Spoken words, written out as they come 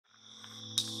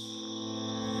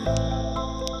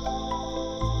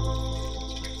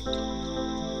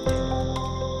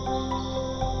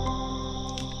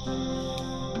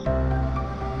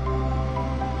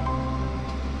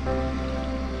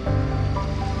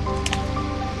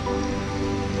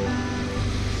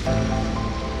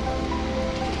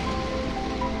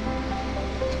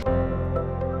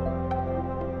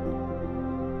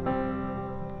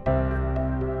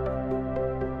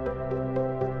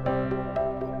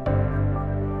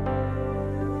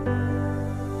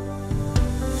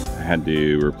I had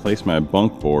to replace my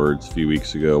bunk boards a few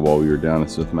weeks ago while we were down at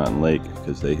Smith Mountain Lake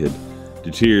because they had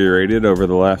deteriorated over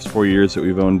the last 4 years that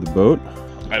we've owned the boat.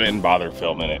 I didn't bother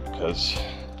filming it because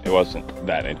it wasn't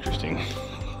that interesting.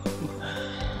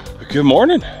 Good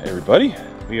morning, everybody.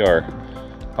 We are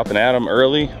up and at 'em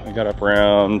early. We got up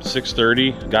around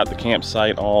 6:30, got the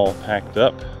campsite all packed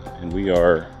up, and we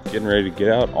are getting ready to get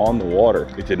out on the water.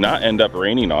 It did not end up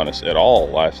raining on us at all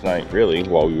last night, really,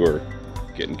 while we were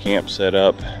getting camp set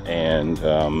up and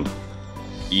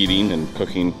eating and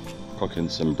cooking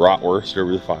some bratwurst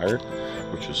over the fire,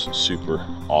 which was super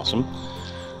awesome.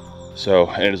 So,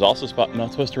 and it is also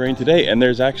not supposed to rain today, and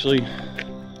there's actually,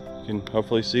 you can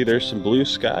hopefully see there's some blue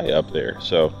sky up there.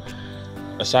 So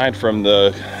aside from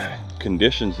the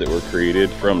conditions that were created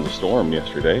from the storm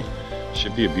yesterday,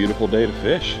 should be a beautiful day to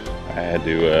fish. I had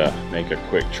to make a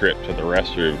quick trip to the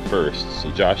restroom first, so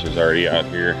Josh is already out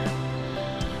here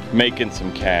making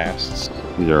some casts.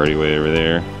 He's already way over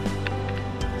there.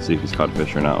 Let's see if he's caught a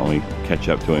fish or not when we catch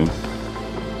up to him.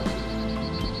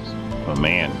 Oh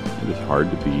man, it is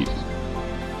hard to beat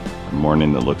a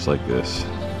morning that looks like this.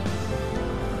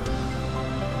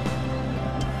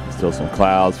 Still some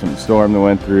clouds from the storm that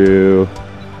went through.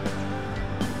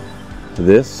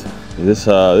 This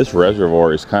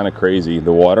reservoir is kind of crazy.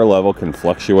 The water level can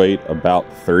fluctuate about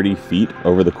 30 feet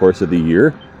over the course of the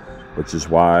year, which is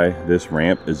why this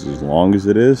ramp is as long as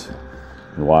it is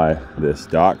and why this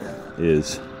dock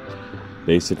is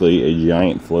basically a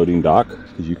giant floating dock,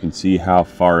 because you can see how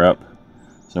far up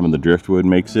some of the driftwood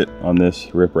makes it on this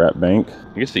riprap bank.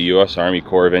 I guess the U.S. Army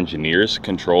Corps of Engineers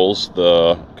controls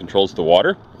the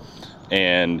water,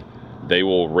 and they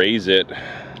will raise it.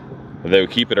 They will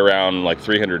keep it around like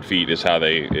 300 feet is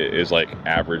like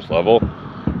average level.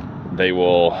 They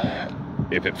will,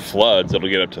 if it floods, it'll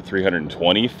get up to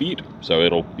 320 feet. So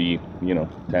it'll be,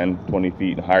 10, 20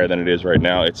 feet higher than it is right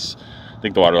now. I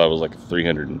think the water level is like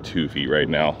 302 feet right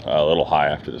now, a little high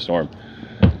after the storm.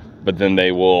 But then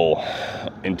they will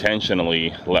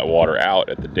intentionally let water out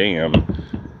at the dam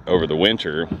over the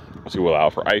winter to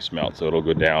allow for ice melt. So it'll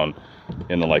go down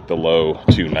in the low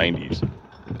 290s.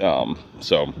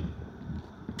 So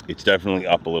it's definitely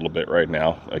up a little bit right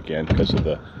now, again, because of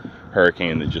the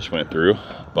hurricane that just went through.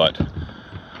 But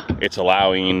it's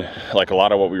allowing, like a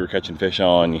lot of what we were catching fish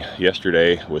on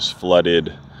yesterday was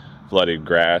flooded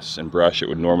grass and brush. It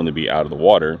would normally be out of the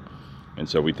water. And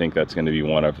so we think that's going to be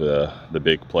one of the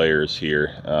big players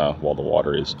here while the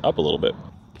water is up a little bit.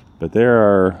 But there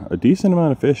are a decent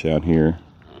amount of fish out here.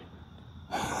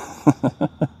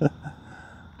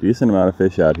 Decent amount of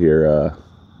fish out here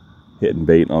hitting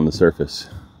bait on the surface.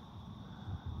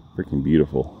 Freaking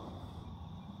beautiful.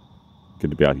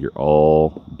 Good to be out here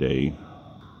all day.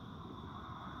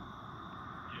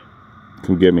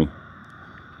 Come get me.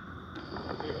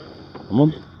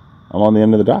 I'm on the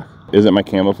end of the dock. Is it my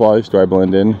camouflage? Do I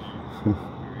blend in?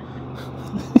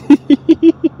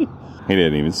 He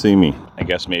didn't even see me. I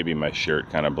guess maybe my shirt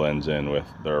kind of blends in with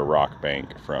the rock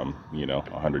bank from,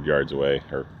 100 yards away.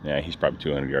 Or, yeah, he's probably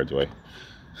 200 yards away.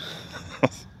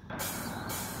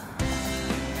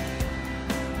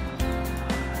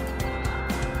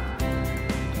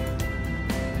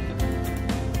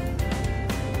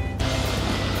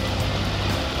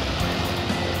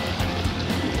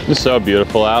 It's so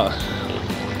beautiful out.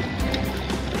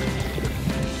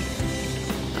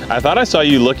 I thought I saw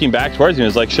you looking back towards me. I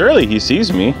was like, surely he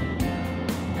sees me.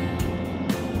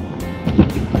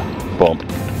 Boom.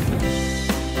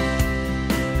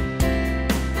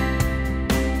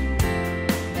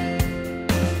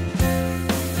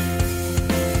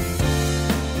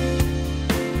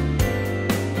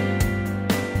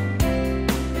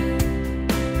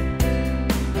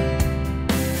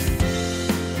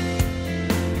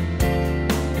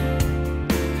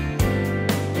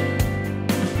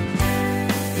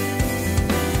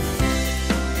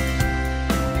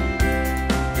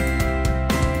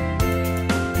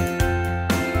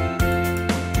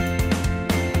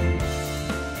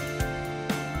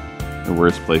 The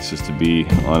worst places to be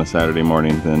on a Saturday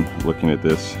morning than looking at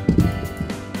this.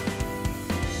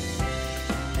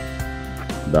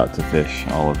 About to fish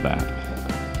all of that.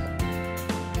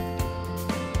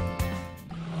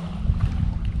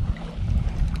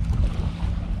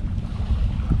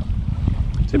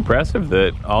 impressive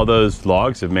that all those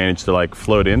logs have managed to like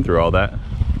float in through all that.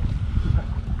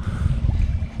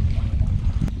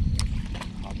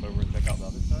 Hop over and check out the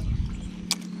other side.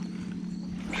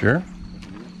 Sure.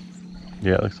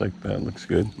 Yeah, it looks like that looks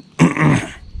good.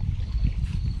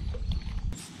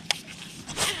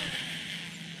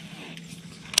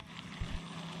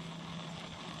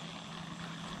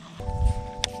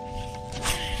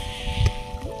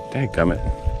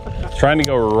 Dadgummit. Trying to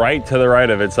go right to the right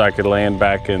of it so I could land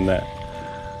back in that,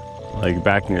 like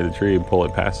back near the tree and pull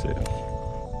it past it.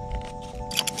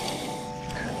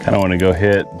 Kind of want to go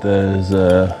hit those,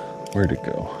 where'd it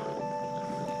go?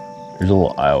 There's a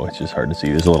little isle, which is hard to see.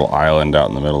 There's a little island out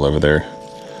in the middle over there.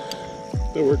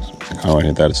 That works. I kind of want to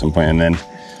hit that at some point, and then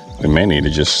we may need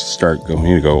to just start going. We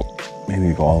need to go,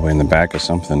 maybe go all the way in the back of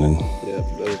something, and Yeah,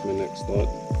 that was my next thought.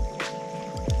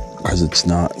 because it's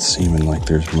not seeming like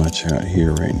there's much out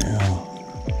here right now.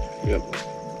 Yep.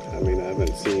 I mean, I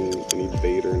haven't seen any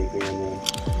bait or anything on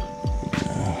that.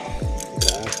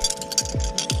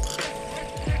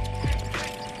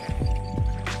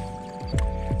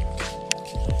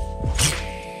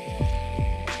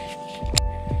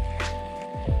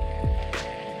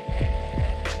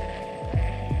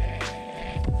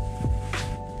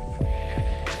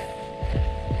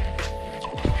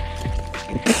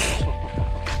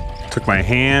 Took my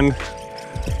hand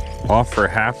off for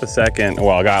half a second.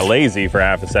 Well, I got lazy for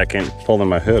half a second, pulling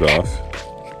my hood off.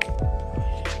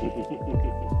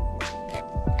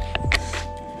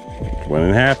 When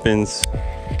it happens,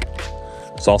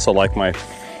 it's also like my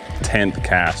 10th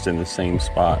cast in the same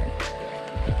spot.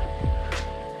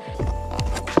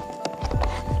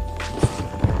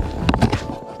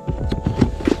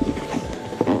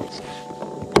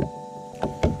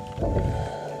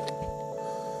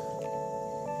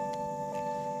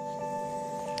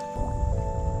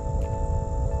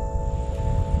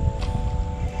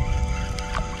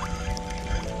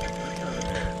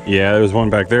 Yeah, there was one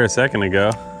back there a second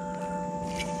ago.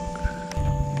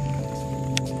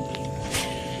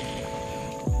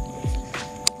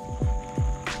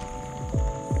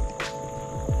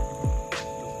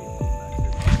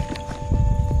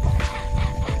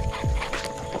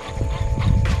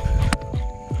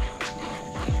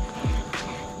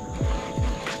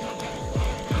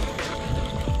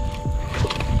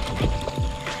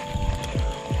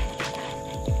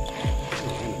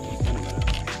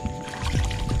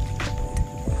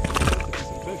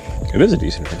 It is a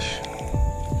decent fish.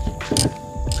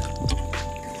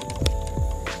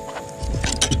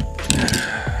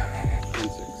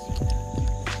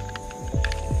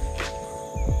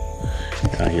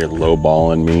 I hear low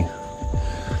balling me.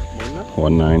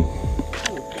 1.9.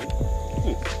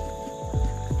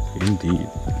 Indeed.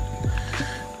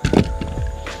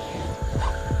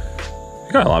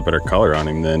 Got a lot better color on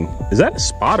him than. Is that a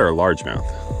spot or a largemouth?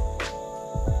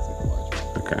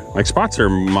 Okay. Like spots are a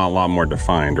lot more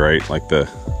defined, right? Like the.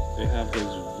 They have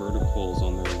those verticals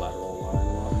on their lateral line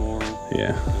a lot more.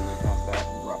 Yeah. And they have that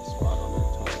rough spot on their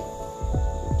tongue.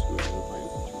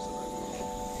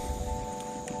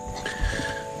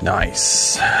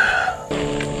 Nice.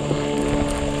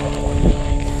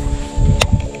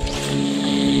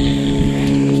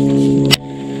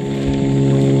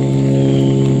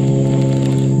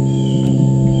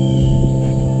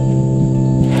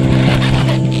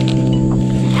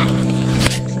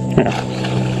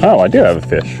 Oh, I do have a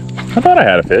fish. I thought I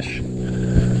had a fish.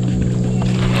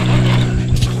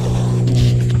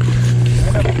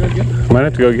 Might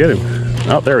have to go get him.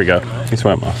 Oh, there we go. He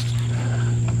swam off.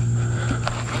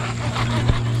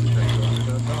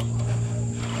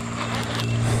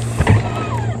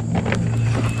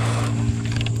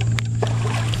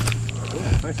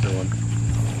 Nice one.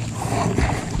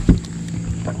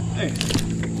 Hey.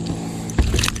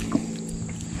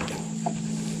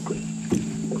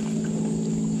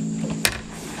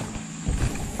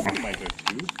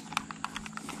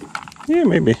 Yeah,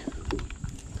 maybe.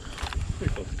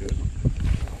 Pretty close to it.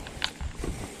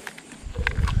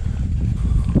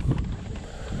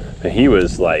 And he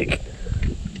was like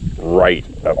right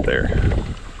up there.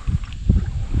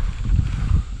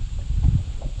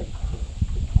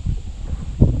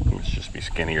 He must just be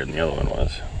skinnier than the other one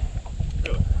was.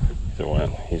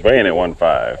 He's weighing at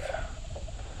 1.5.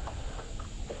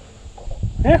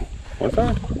 Yeah,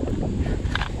 1.5.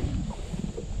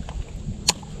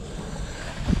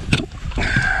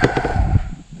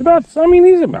 I mean,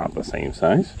 he's about the same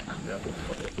size.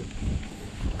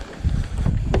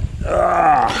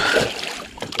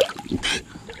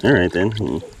 All right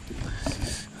then.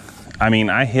 I mean,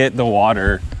 I hit the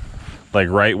water like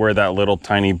right where that little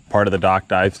tiny part of the dock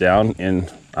dives down in,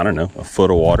 I don't know, a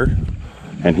foot of water,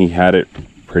 and he had it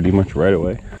pretty much right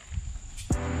away.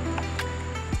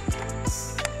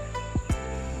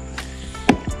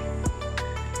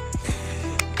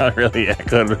 Not really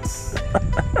echoed.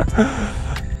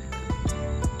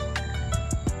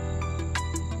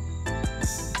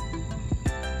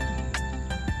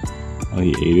 Oh,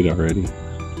 he ate it already.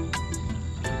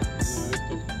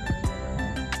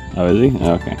 Oh, is he?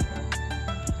 Oh, okay.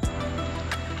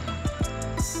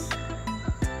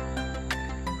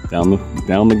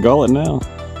 Down the gullet now.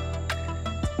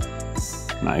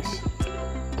 Nice.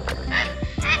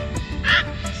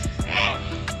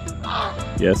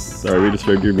 Yes, sorry we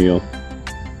disturbed your meal.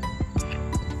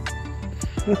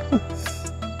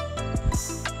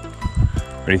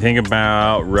 What do you think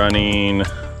about running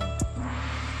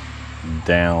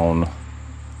down,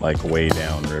 like way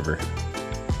down river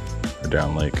or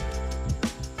down lake?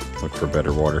 Look for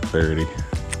better water clarity.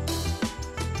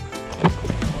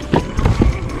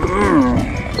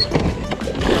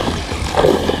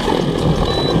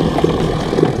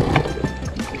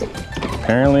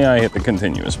 Apparently I hit the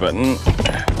continuous button.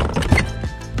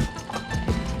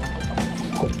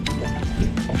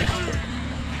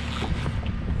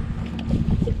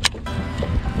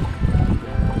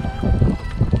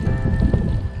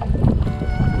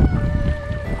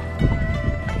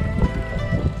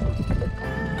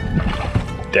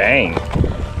 Dang.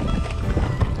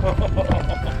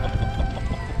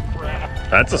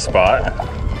 That's a spot.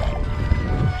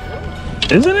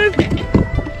 Isn't it?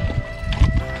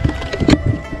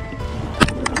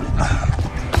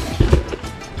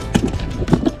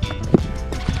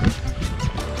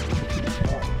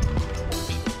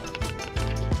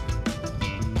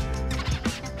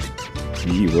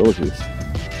 Gee roses.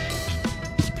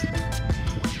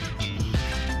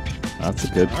 That's a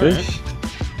good fish. Right.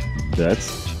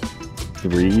 That's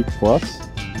 3 plus,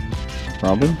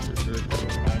 probably.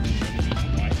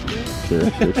 Sure,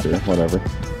 whatever.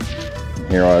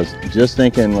 Here I was just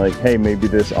thinking, like, hey, maybe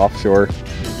this offshore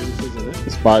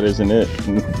spot isn't it.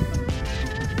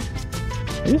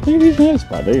 Maybe it's not a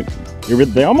spot.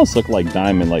 They almost look like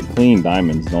diamond, like clean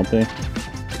diamonds, don't they?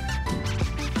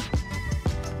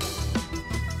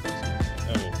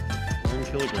 Oh, 1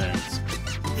 kilograms.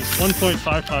 It's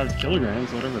 1.55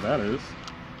 kilograms, whatever that is.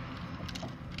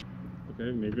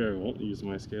 Okay, maybe I won't use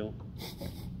my scale. I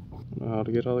don't know how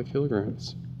to get all the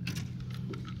kilograms.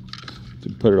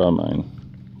 Put it on mine.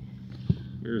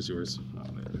 Where's yours? Oh,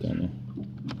 there. Down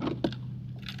there.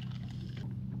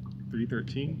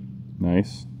 313.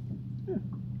 Nice. Yeah.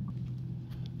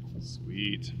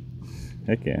 Sweet.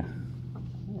 Heck yeah.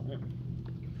 All right.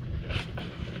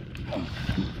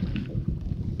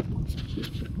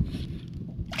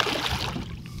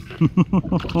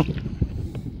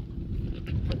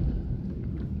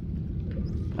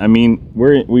 I mean,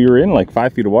 we were in like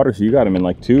 5 feet of water, so you got them in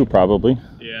like 2 probably.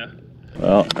 Yeah.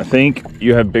 Well, I think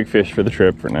you have big fish for the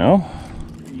trip for now.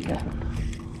 Yeah.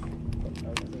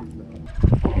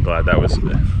 I'm glad that was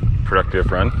a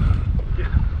productive run. Yeah.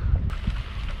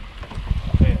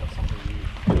 Hey, that's something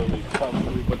you really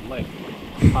probably wouldn't like.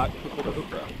 Hot pickled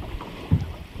okra.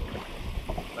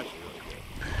 That's actually really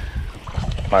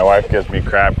good. My wife gives me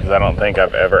crap because I don't think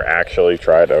I've ever actually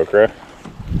tried okra.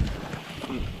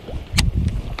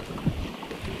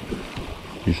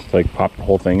 You just like pop the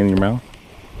whole thing in your mouth?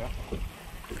 Yeah.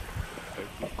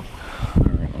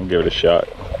 Alright, I'll give it a shot.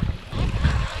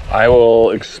 I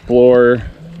will explore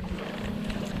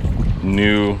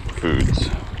new foods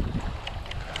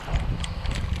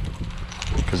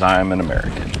because I am an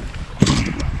American.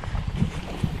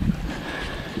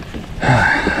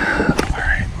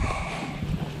 Alright.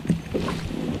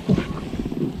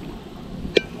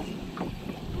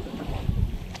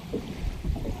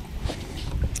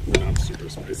 Not super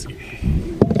spicy.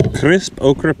 Crisp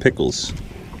okra pickles.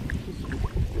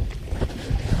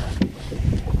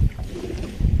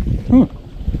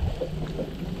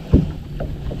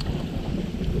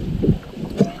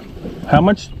 How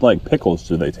much like pickles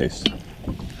do they taste?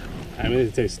 I mean,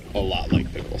 it tastes a lot like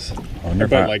pickles.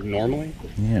 But like normally,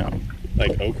 yeah.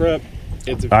 like okra,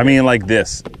 it's. I mean, like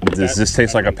this. Does this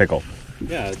taste like a pickle?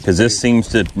 Yeah. Because this seems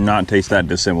to not taste that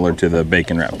dissimilar to the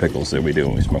bacon wrap pickles that we do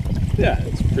when we smoke them. Yeah,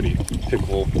 it's pretty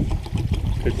pickle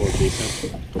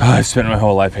adjacent. I've spent my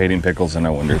whole life hating pickles, and I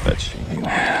wonder if that's cheating.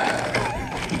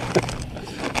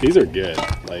 These are good.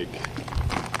 Like,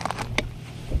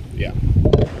 yeah.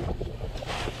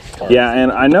 Yeah,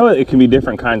 and I know it can be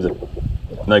different kinds of,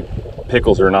 like,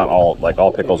 pickles are not all, like,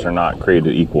 all pickles are not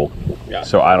created equal. Yeah.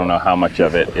 So I don't know how much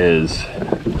of it is.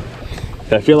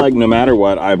 I feel like no matter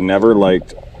what, I've never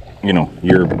liked, you know,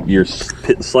 your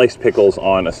sliced pickles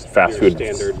on a fast food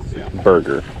standard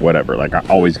burger, whatever. Like, I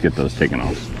always get those taken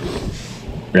off.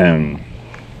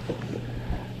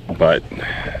 But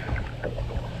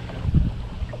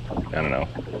I don't know.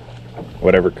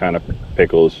 Whatever kind of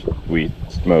pickles we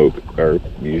smoke are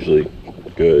usually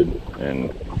good,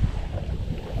 and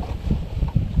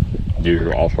these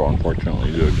are also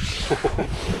unfortunately good.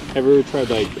 Have you ever tried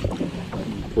like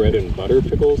bread and butter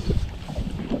pickles?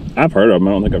 I've heard of them.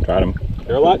 I don't think I've tried them.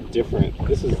 They're a lot different.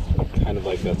 This is kind of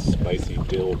like that spicy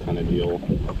dill kind of deal.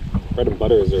 Bread and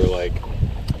butters are like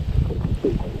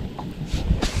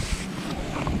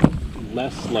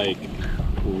less like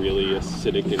really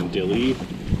acidic and dilly,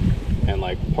 and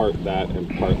like part that and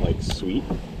part like sweet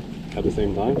at the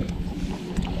same time.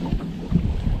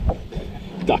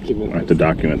 Document. I have to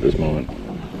document this moment.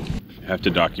 I have to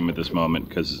document this moment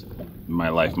because my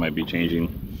life might be changing.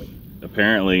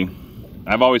 Apparently,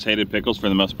 I've always hated pickles for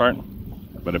the most part,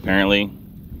 but apparently,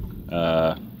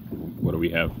 what do we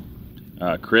have?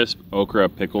 Crisp okra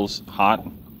pickles, hot,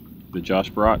 that Josh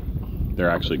brought. They're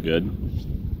actually good.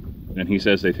 And he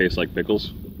says they taste like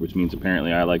pickles, which means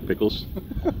apparently I like pickles.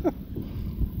 I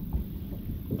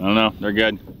don't know, they're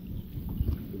good.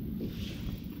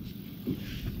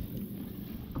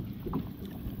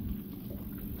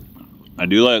 I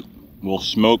do like,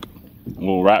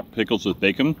 we'll wrap pickles with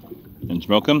bacon and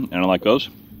smoke them, and I like those.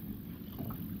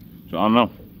 So I don't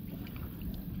know.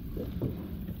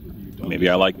 Maybe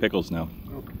I like pickles now.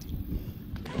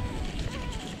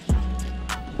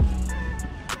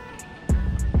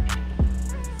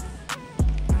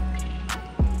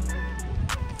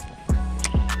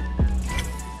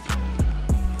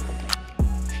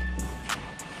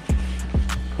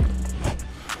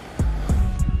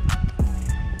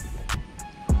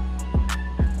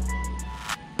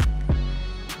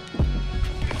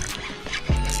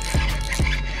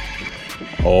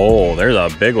 Oh, there's a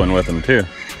big one with him too.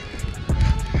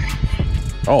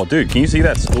 Oh, dude, can you see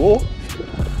that stool?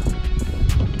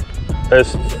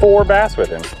 There's 4 bass with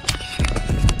him.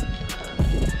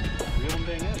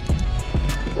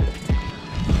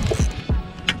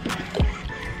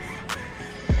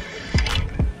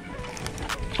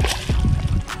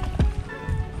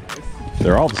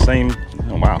 They're all the same.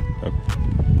 Oh, wow. Oh,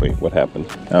 wait, what happened?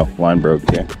 Oh, line broke,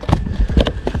 yeah.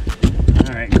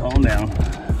 All right, calm down.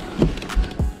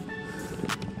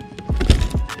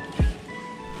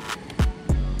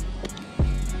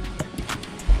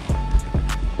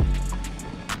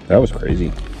 That was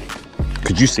crazy.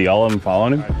 Could you see all of them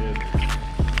following him? I did.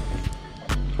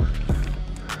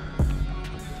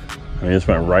 I mean, it just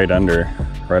went right under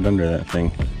that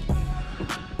thing.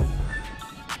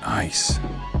 Nice.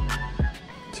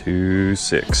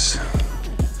 2-6.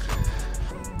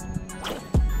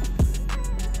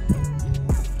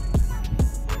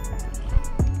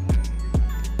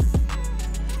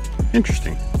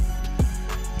 Interesting.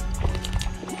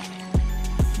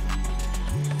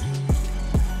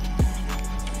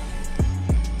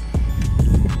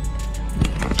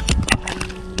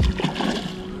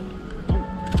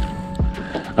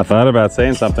 I thought about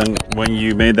saying something when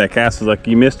you made that cast. I was like,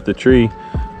 you missed the tree.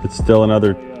 It's still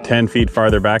another 10 feet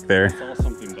farther back there. I saw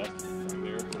something busted from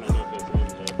there. I don't know if it's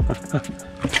one,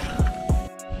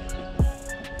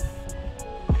 but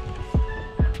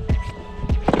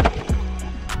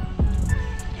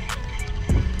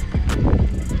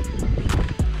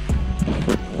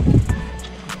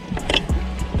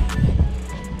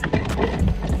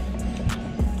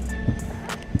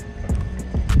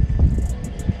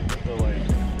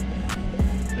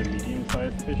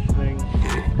fish thing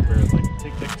where it's like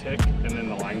tick tick tick and then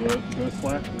the line goes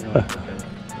slack and you're like, okay.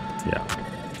 Yeah.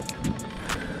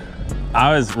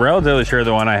 I was relatively sure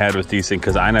the one I had was decent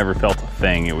because I never felt a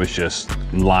thing. It was just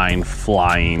line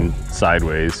flying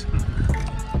sideways.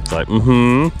 It's like,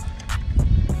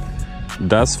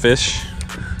 das fish.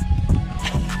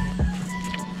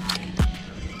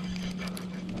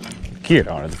 Get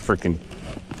on it, freaking,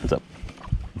 what's up?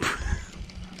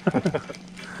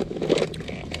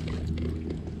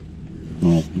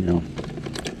 Oh, yeah.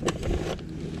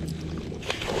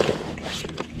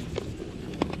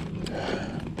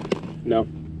 No,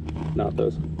 not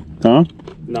those. Huh?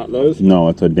 Not those? No,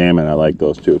 it's a damn it. I like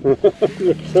those too.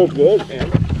 They're so good, man.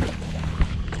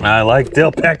 I like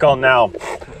dill pickle now.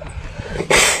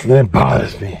 That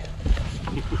bothers me.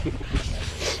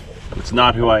 It's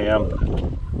not who I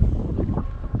am.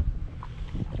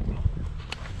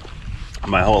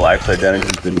 My whole life's identity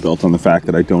has been built on the fact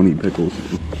that I don't eat pickles.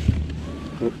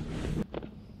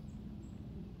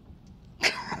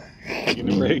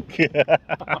 Taking a break.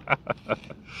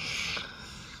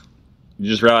 You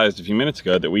just realized a few minutes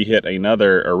ago that we hit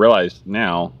another, or realized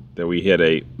now that we hit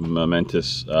a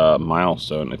momentous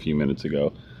milestone a few minutes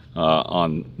ago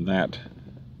on that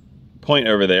point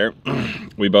over there,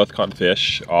 we both caught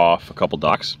fish off a couple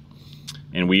docks,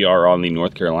 and we are on the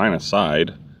North Carolina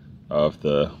side of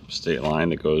the state line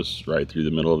that goes right through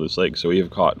the middle of this lake. So we have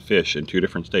caught fish in 2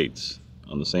 different states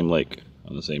on the same lake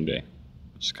on the same day,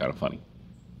 which is kind of funny.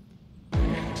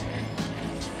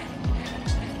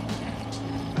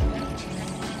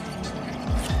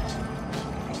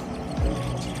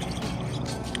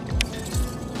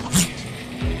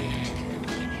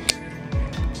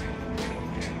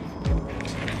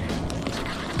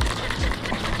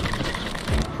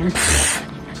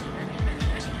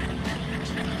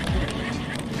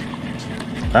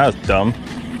 That was dumb.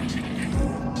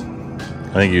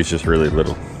 I think he was just really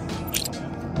little.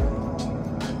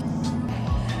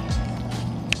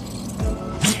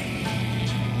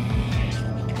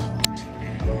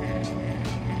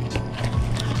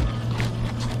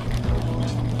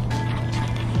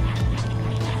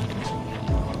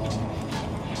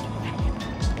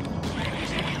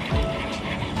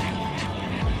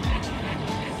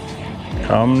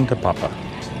 Come to Papa.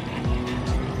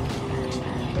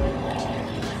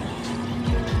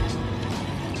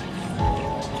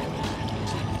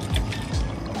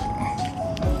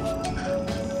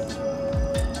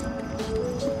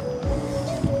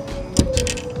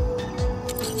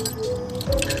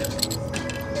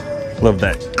 Love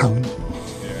that.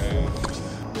 Yeah.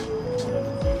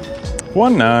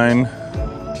 1-9.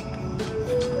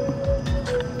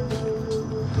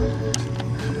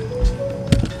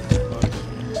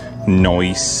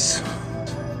 Nice. I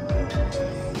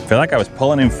feel like I was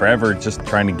pulling him forever just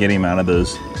trying to get him out of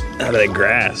that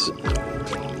grass.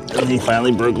 And he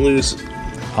finally broke loose.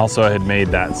 Also, I had made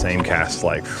that same cast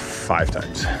like 5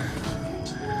 times.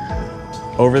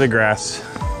 Over the grass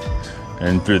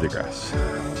and through the grass.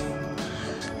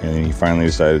 And then he finally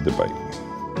decided to bite.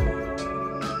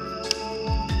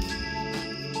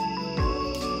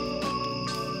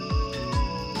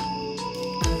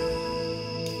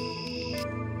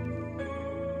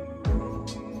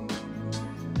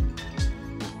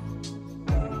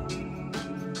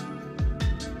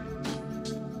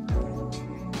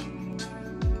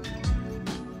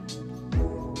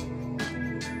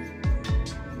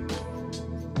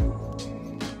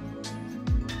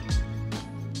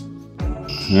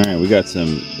 All right, we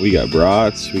got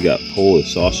brats, we got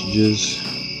Polish sausages,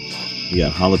 we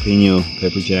got jalapeno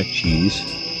pepper jack cheese,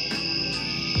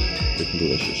 freaking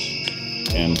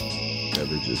delicious, and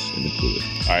beverages in the cooler.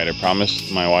 All right, I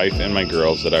promised my wife and my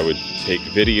girls that I would take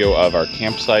video of our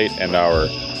campsite and our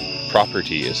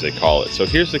property, as they call it. So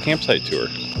here's the campsite tour.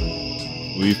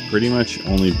 We've pretty much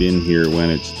only been here when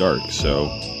it's dark, so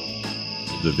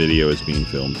the video is being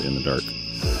filmed in the dark.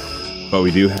 But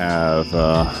we do have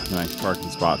a nice parking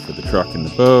spot for the truck and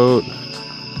the boat.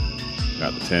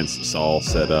 Got the tents all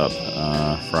set up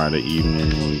Friday evening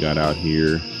when we got out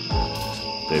here.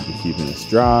 They've been keeping us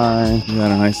dry. We got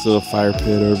a nice little fire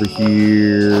pit over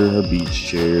here, our beach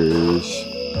chairs,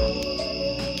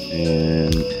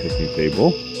 and picnic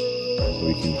table so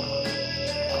we can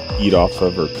eat off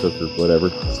of or cook or whatever,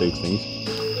 saves things.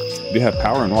 We do have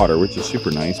power and water, which is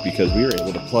super nice because we were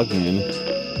able to plug in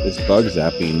this bug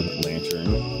zapping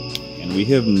lantern, and we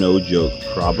have, no joke,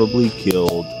 probably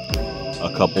killed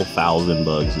a couple thousand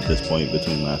bugs at this point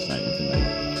between last night and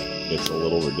tonight. It's a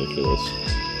little ridiculous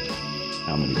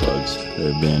how many bugs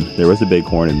there have been. There was a big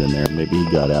hornet in there. Maybe he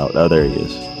got out. Oh, there he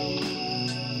is.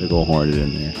 Big old hornet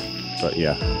in there. But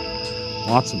yeah,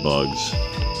 lots of bugs.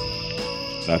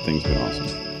 That thing's been awesome.